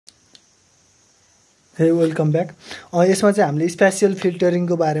हे welcome back. यसमा चाहिँ हामीले स्पेसियल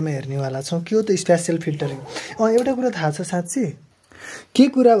फिल्टरिङको बारेमा हेर्नेवाला छौँ। के हो त स्पेसियल फिल्टरिङ? एउटा कुरा थाहा छ साँच्चै के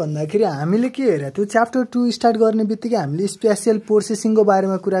कुरा भन्दाखेरि हामीले के हेरेको थियौँ, च्याप्टर 2 स्टार्ट गर्ने बित्तिकै हामीले स्पेसियल प्रोसेसिङको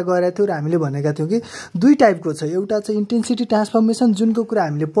बारेमा कुरा गरेका थियौँ र हामीले भनेका थियौँ कि दुई टाइपको छ। एउटा चाहिँ इन्टेन्सिटी ट्रान्सफर्मेसन, जुनको कुरा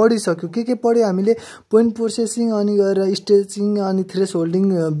हामीले पढिसक्यौँ। के पढ्यो हामीले? पोइन्ट प्रोसेसिङ, अनि गएर स्टेजिङ, अनि थ्रेस होल्डिङ,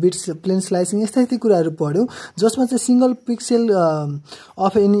 बिट्स प्लेन स्लाइसिङ, यस्तै कुराहरू पढ्यौँ, जसमा चाहिँ सिङ्गल पिक्सेल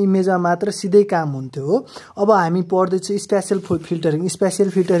अफ एनी इमेजमा मात्र सिधै काम हुन्थ्यो हो। अब हामी पढ्दैछौँ स्पेसियल फिल्टरिङ। स्पेसियल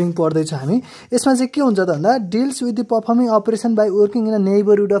फिल्टरिङ पढ्दैछौँ हामी। यसमा चाहिँ के हुन्छ त भन्दा deals with the performing operation by working in a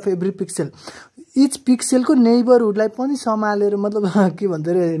neighbourhood of every pixel. Each पिक्सेलको नेबरहुडलाई पनि सम्हालेर, मतलब के भन्छ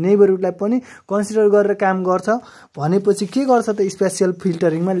अरे, नेबरहुडलाई पनि कन्सिडर गरेर काम गर्छ भनेपछि के गर्छ त स्पेसियल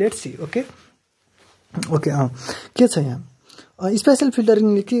फिल्टरिङमा? Let's see. ओके के छ यहाँ स्पेसियल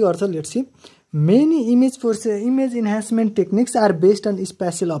फिल्टरिङले के गर्छ? Let's see. Many image enhancement techniques are based on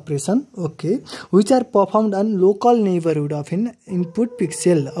spatial operation, okay, which are performed on local neighborhood of an input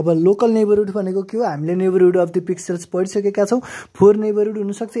pixel. अब local neighborhood भनेको के हो? हामीले neighborhood of the pixels पढिसकेका छौँ। 4 neighborhood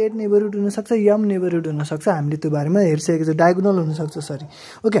हुनसक्छ, 8 neighborhood हुनसक्छ, m neighborhood हुनसक्छ। हामीले त्यो बारेमा हेरिसकेको छौँ। डायगोनल हुनसक्छ, sorry.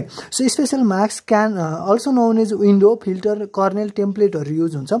 Okay, so special marks can also known as window, filter, kernel, टेम्प्लेटहरू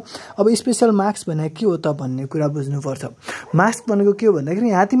use हुन्छ। अब स्पेशल मार्क्स भनेको के हो त भन्ने कुरा बुझ्नुपर्छ। मार्क्स भनेको के हो भन्दाखेरि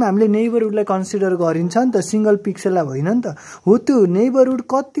यहाँतिर हामीले नेबरहुडलाई कन्सिडर गरिन्छ नि त, सिंगल पिक्सेललाई होइन नि त। हो, त्यो नेबरहुड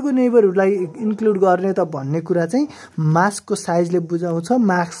कतिको नेबरहुडलाई इन्क्लुड गर्ने त भन्ने कुरा चाहिँ मास्कको साइजले बुझाउँछ।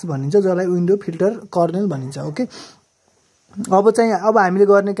 मार्क्स भनिन्छ, जसलाई विन्डो, फिल्टर, कर्नेल भनिन्छ। ओके, अब हामीले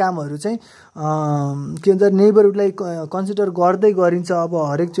गर्ने कामहरू चाहिँ के भन्छ, नेबरहुडलाई कन्सिडर गर्दै गरिन्छ अब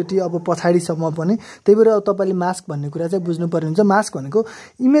हरेकचोटि, अब पछाडिसम्म पनि। त्यही भएर तपाईँले मास्क भन्ने कुरा चाहिँ बुझ्नुपर्ने हुन्छ। मास्क भनेको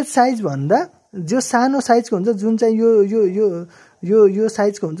इमेज साइज भन्दा जो सानो साइजको हुन्छ, जुन चाहिँ यो यो यो यो यो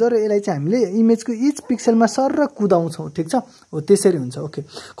साइजको हुन्छ, र यसलाई चाहिँ हामीले इमेजको इच पिक्सेलमा सर कुदाउँछौँ। ठिक छ, हो त्यसरी हुन्छ। ओके,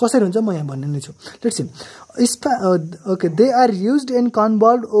 कसरी हुन्छ म यहाँ भन्ने नै छु। Let's see. Okay, they are used and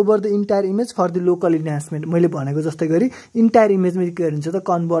convert over the entire image for the local enhancement. मैले भनेको जस्तै गरी इन्टायर इमेजमा के गरिन्छ त?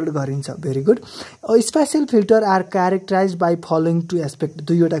 कन्भर्ट गरिन्छ। Very good. Special filter are characterise by following to aspect.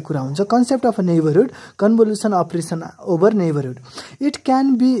 दुईवटा कुरा हुन्छ। Concept of a neighbourhood, कन्भोल्युसन operation over neighbourhood. It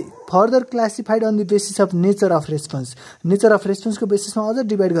can be further classified on the basis of nature of response. Nature of रेस्पोन्सको बेसिसमा अझ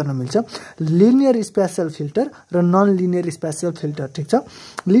divide गर्न मिल्छ। Linear special filter र non linear special filter. ठिक छ।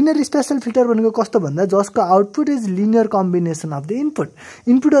 Linear special filter भनेको कस्तो भन्दा जसको output is linear combination of the input.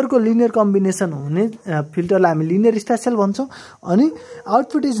 इनपुटहरूको linear combination हुने फिल्टरलाई हामी लिनियर स्पेसियल भन्छौँ। अनि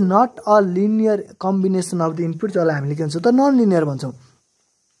output is not a linear combination of the input, जसलाई हामीले के भन्छौँ त? नन लिनियर भन्छौँ।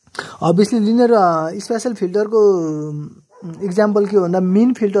 अभियसली लिनियर स्पेसियल फिल्टरको इक्जाम्पल के हो भन्दा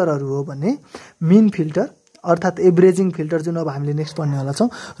मिन फिल्टरहरू हो भने, मिन फिल्टर अर्थात् एभरेजिङ फिल्टर, जुन अब हामीले नेक्स्ट पढ्नेवाला छौँ।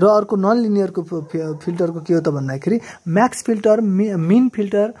 र अर्को नन लिनियरको फिल्टरको के हो त भन्दाखेरि म्याक्स फिल्टर, मिन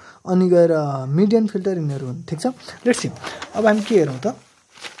फिल्टर, अनि गएर मिडियन फिल्टर, यिनीहरू हुन्। ठिक छ। Let's see. अब हामी के हेरौँ त?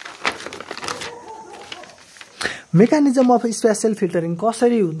 मेकानिजम अफ स्पेसियल फिल्टरिङ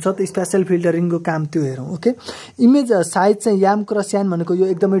कसरी हुन्छ त? स्पेसियल फिल्टरिङको काम त्यो हेरौँ। ओके, इमेज साइज चाहिँ याम क्रस यान भनेको यो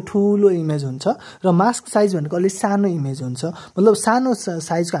एकदमै ठुलो इमेज हुन्छ, र मास्क साइज भनेको अलिक सानो इमेज हुन्छ। मतलब सानो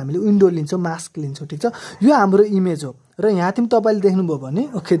साइजको हामीले विन्डो लिन्छौँ, मास्क लिन्छौँ। ठिक छ। यो हाम्रो इमेज हो, र यहाँतिर तपाईँले देख्नुभयो भने,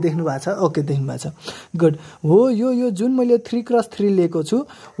 ओके देख्नु भएको छ, ओके देख्नु भएको छ, गुड हो। यो जुन मैले 3x3 लिएको छु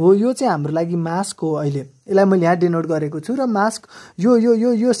हो, यो चाहिँ हाम्रो लागि मास्क हो। अहिले यसलाई मैले यहाँ डिनोट गरेको छु। र मास्क यो यो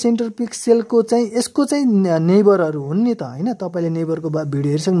यो यो सेन्टर पिक्सेलको चाहिँ यसको चाहिँ नेबरहरू हुन् नि त, होइन? तपाईँले नेबरको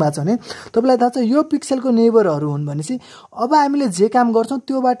भिडियो हेरिसक्नु भएको छ भने तपाईँलाई थाहा छ यो पिक्सेलको नेबरहरू हुन् भनेपछि अब हामीले जे काम गर्छौँ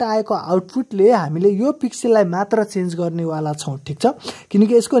त्योबाट आएको आउटपुटले हामीले यो पिक्सेललाई मात्र चेन्ज गर्नेवाला छौँ। ठिक छ,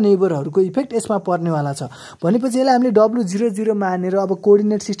 किनकि यसको नेबरहरूको इफेक्ट यसमा पर्नेवाला छ भनेपछि यसलाई हामीले W00 मानेर अब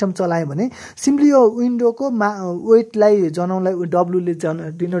कोअर्डिनेट सिस्टम चलायो भने सिम्पली यो विन्डोको वेटलाई जनाउनलाई W ले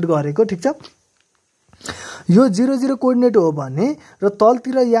डिनोट गरेको। ठिक छ। यो 00 कोअर्डिनेट हो भने र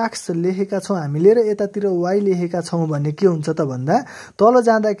तलतिर एक्स लेखेका छौँ हामीले र यतातिर वाइ लेखेका छौँ भने के हुन्छ त भन्दा तल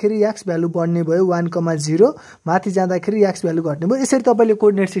जाँदाखेरि एक्स भ्यालु बढ्ने भयो 1,0, माथि जाँदाखेरि एक्स भ्यालु घट्ने भयो। यसरी तपाईँले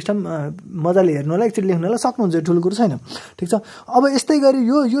कोअर्डिनेट सिस्टम मजाले हेर्नु होला, एकचोटि लेख्नु होला, सक्नुहुन्छ, ठुलो कुरो छैन। ठिक छ। अब यस्तै गरी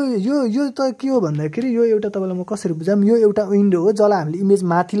यो यो यो यो त के हो भन्दाखेरि यो एउटा तपाईँलाई म कसरी बुझाऊँ, यो एउटा विन्डो हो जसलाई हामीले इमेज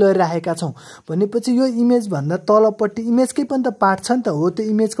माथि लगेर राखेका छौँ भनेपछि यो इमेज भन्दा तलपट्टि इमेजकै पनि त पार्ट छ नि त। हो, त्यो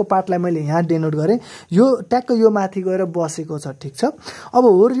इमेजको पार्टलाई मैले यहाँ डेनोट गरेँ, यो ट्याक्क यो माथि गएर बसेको छ। ठिक छ। अब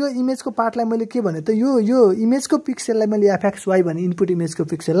हो, यो इमेजको पार्टलाई मैले के भने त यो इमेजको पिक्सेललाई मैले FXY भने इनपुट इमेजको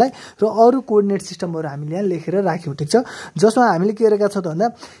पिक्सेललाई, र अरू कोअर्डिनेट सिस्टमहरू हामीले यहाँ लेखेर राख्यौँ। ठिक छ। जसमा हामीले के गरेका छौँ त भन्दा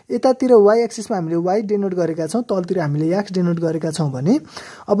यतातिर वाइ एक्सिसमा हामीले वाइ डेनोट गरेका छौँ, तलतिर हामीले एक्स डेनोट गरेका छौँ भने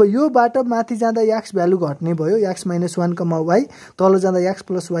अब योबाट माथि जाँदा एक्स भ्यालु घट्ने भयो, x - 1,y, तल जाँदा x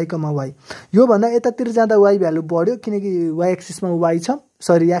 + y, y। यो भन्दा यतातिर जाँदा y भ्यालु बढ्यो किनकि वाइ एक्सिसमा y छ,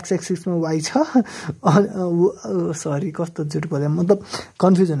 सरी एक्स एक्सिसमा वाइ छ, सरी कस्तो झुट बोले, मतलब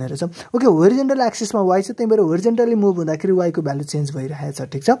कन्फ्युजन हुने रहेछ। ओके, होरिजेन्टल एक्सिसमा वाइ छ, त्यही भएर होरिजेन्टली मुभ हुँदाखेरि वाइको भ्यालु चेन्ज भइरहेछ,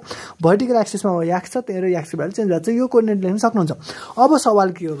 ठिक छ। भर्टिकल एक्सिसमा एक्स छ, त्यही भएर एक्सको भ्यालु चेन्ज भएको छ। यो कोअर्डिनेट लेख्न सक्नुहुन्छ। अब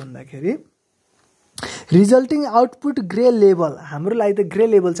सवाल के हो भन्दाखेरि रिजल्टिङ आउटपुट ग्रे लेभल, हाम्रो लागि त ग्रे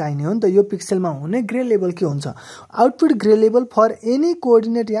लेभल चाहिने हो नि त, यो पिक्सेलमा हुने ग्रे लेभल के हुन्छ? Output grey level for any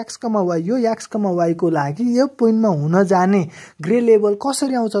coordinate x comma why, यो एक्स कमा वाइको लागि यो पोइन्टमा हुन जाने ग्रे लेभल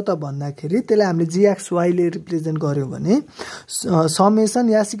कसरी आउँछ त भन्दाखेरि त्यसलाई हामीले जीएक्सवाईले रिप्रेजेन्ट गर्यो भने summation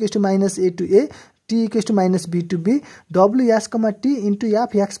Yas equals to minus A to A T equals to minus be to be W Yas comma T into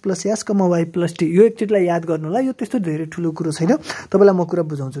F x plus Yas comma y plus T. यो एकचोटिलाई याद गर्नु होला, यो त्यस्तो धेरै ठुलो कुरो छैन, तपाईँलाई म कुरा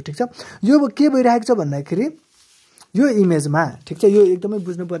बुझाउँछु, ठिक छ। यो के भइरहेको छ भन्दाखेरि यो इमेजमा, ठिक छ, यो एकदमै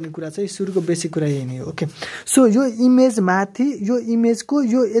बुझ्नुपर्ने कुरा चाहिँ सुरुको बेसिक कुरा यही नै हो। ओके, सो यो इमेज माथि, यो इमेजको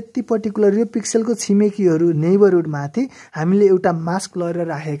यो यति पर्टिकुलर यो पिक्सेलको छिमेकीहरू नेबरहुड माथि हामीले एउटा मास्क लगाएर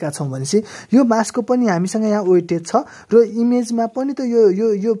राखेका छौँ भनेपछि यो मास्कको पनि हामीसँग यहाँ वेटेज छ र इमेजमा पनि त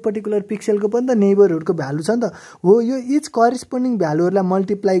यो पर्टिकुलर पिक्सेलको पनि त नेबरहुडको भ्यालु छ नि त हो। यो इच करेस्पोन्डिङ भ्यालुहरूलाई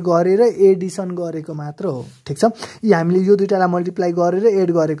मल्टिप्लाई गरेर एडिसन गरेको मात्र हो, ठिक छ। यी हामीले यो दुईटालाई मल्टिप्लाई गरेर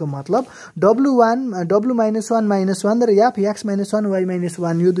एड गरेको मतलब W minus one minus one र F x minus one y minus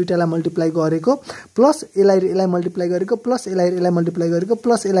one यो दुईटालाई मल्टिप्लाई गरेको प्लस यसलाई मल्टिप्लाई गरेको प्लस यसलाई मल्टिप्लाई गरेको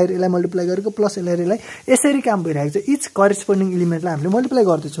प्लस यसलाई मल्टिप्लाई गरेको प्लस यसलाई यसरी काम भइरहेको छ। इच करेस्पोन्डिङ इलिमेन्टलाई हामीले मल्टिप्लाई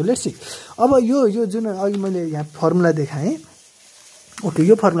गर्दैछौँ। लेट्स सी, अब यो जुन अघि मैले यहाँ फर्मुला देखाएँ, ओके,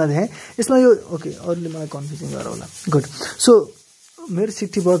 यो फर्मुला देखाएँ, यसमा यो ओके अरूले मलाई कन्फ्युजन गरेर होला। गुड, सो मेरो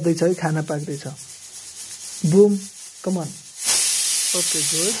सिटी बज्दैछ है, खाना पाक्दैछ, boom common, okay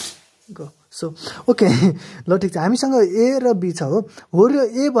good go. So okay, ल ठिक छ, हामीसँग ए र बी छ हो र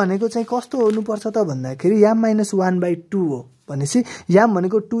ए भनेको चाहिँ कस्तो हुनुपर्छ त भन्दाखेरि याम माइनस वान बाई टू हो भनेपछि याम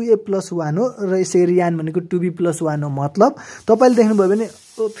भनेको 2a प्लस 1 हो र यसरी यान भनेको 2b प्लस 1 हो। मतलब तपाईँले देख्नुभयो भने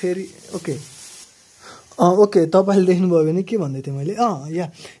फेरि ओके तपाईँले देख्नुभयो भने के भन्दै थिएँ मैले,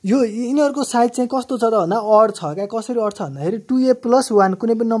 यो यिनीहरूको साइज चाहिँ कस्तो छ त भन्दा अड छ क्या। कसरी अड छ भन्दाखेरि 2a प्लस 1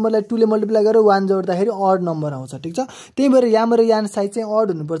 कुनै पनि नम्बरलाई 2 ले मल्टिप्लाई गरेर 1 जोड्दाखेरि अड नम्बर आउँछ, ठिक छ। त्यही भएर याम र यान साइज चाहिँ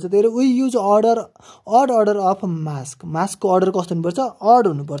अड हुनुपर्छ। त्यही भएर we use odd order of मास्कको अर्डर कस्तो हुनुपर्छ, अड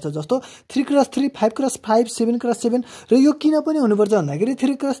हुनुपर्छ। जस्तो 3x3 5x5 7x7 र यो किन पनि हुनुपर्छ भन्दाखेरि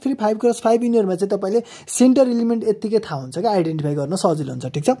 3x3 5x5 यिनीहरूमा चाहिँ तपाईँले सेन्टर एलिमेन्ट यत्तिकै थाहा हुन्छ क्या, आइडेन्टिफाई गर्न सजिलो हुन्छ,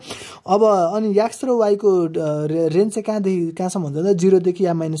 ठिक छ। अब अनि एक्स र वाई को रेन्ज चाहिँ कहाँसम्म हुन्छ भन्दा 0 देखि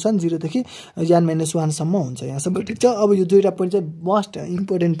यान माइनस 1 0 देखि यान माइनस 1 सम्म हुन्छ यहाँसम्म, ठिक छ। अब यो दुईटा पोइन्ट चाहिँ मोस्ट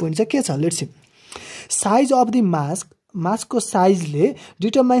इम्पोर्टेन्ट पोइन्ट चाहिँ के छ, let's see. Size of the मास्कको साइजले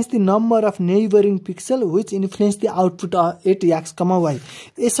determines the number of neighbouring pixel which influence the output at x comma Y.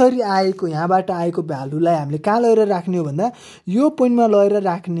 यसरी आएको यहाँबाट आएको भ्यालुलाई हामीले कहाँ लगेर राख्ने हो भन्दा यो पोइन्टमा लगेर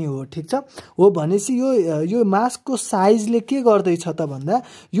राख्ने हो, ठिक छ। हो भनेपछि यो मास्कको साइजले के गर्दैछ त भन्दा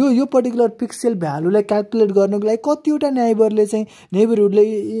यो पर्टिकुलर पिक्सेल भ्यालुलाई क्याल्कुलेट गर्नको लागि कतिवटा नेबरहुडले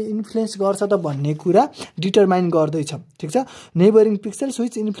इन्फ्लुएन्स गर्छ त भन्ने कुरा डिटरमाइन गर्दैछ, ठिक छ। Neighbouring pixels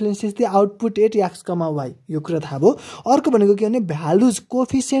which influences the output at x comma Y, यो कुरा थाहा भयो। अर्को भनेको के भने भ्यालुज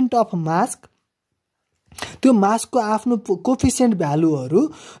कोफिसिएन्ट अफ मास्क, त्यो मास्कको आफ्नो कोफिसिएन्ट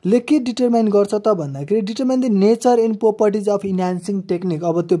भ्यालुहरूले के डिटरमाइन गर्छ त भन्दाखेरि determine the nature and properties of इन्हान्सिङ technique.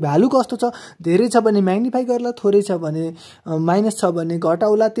 अब त्यो भ्यालु कस्तो छ, धेरै छ भने म्याग्निफाई गर्ला, थोरै छ भने माइनस छ भने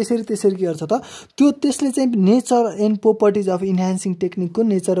घटाउला, त्यसरी के गर्छ त त्यसले चाहिँ nature and properties of इन्हान्सिङ टेक्निकको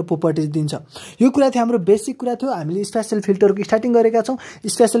nature र प्रोपर्टिज दिन्छ। यो कुरा थियो हाम्रो बेसिक कुरा थियो। हामीले स्पेशल फिल्टरको स्टार्टिङ गरेका छौँ।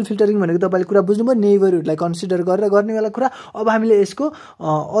 स्पेशल फिल्टरिङ भनेको तपाईँले कुरा बुझ्नुभयो, नेबरहुडलाई कन्सिडर गरेर गर्नेवाला कुरा। अब हामीले यसको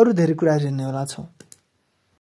अरू धेरै कुरा हेर्नेवाला छौँ।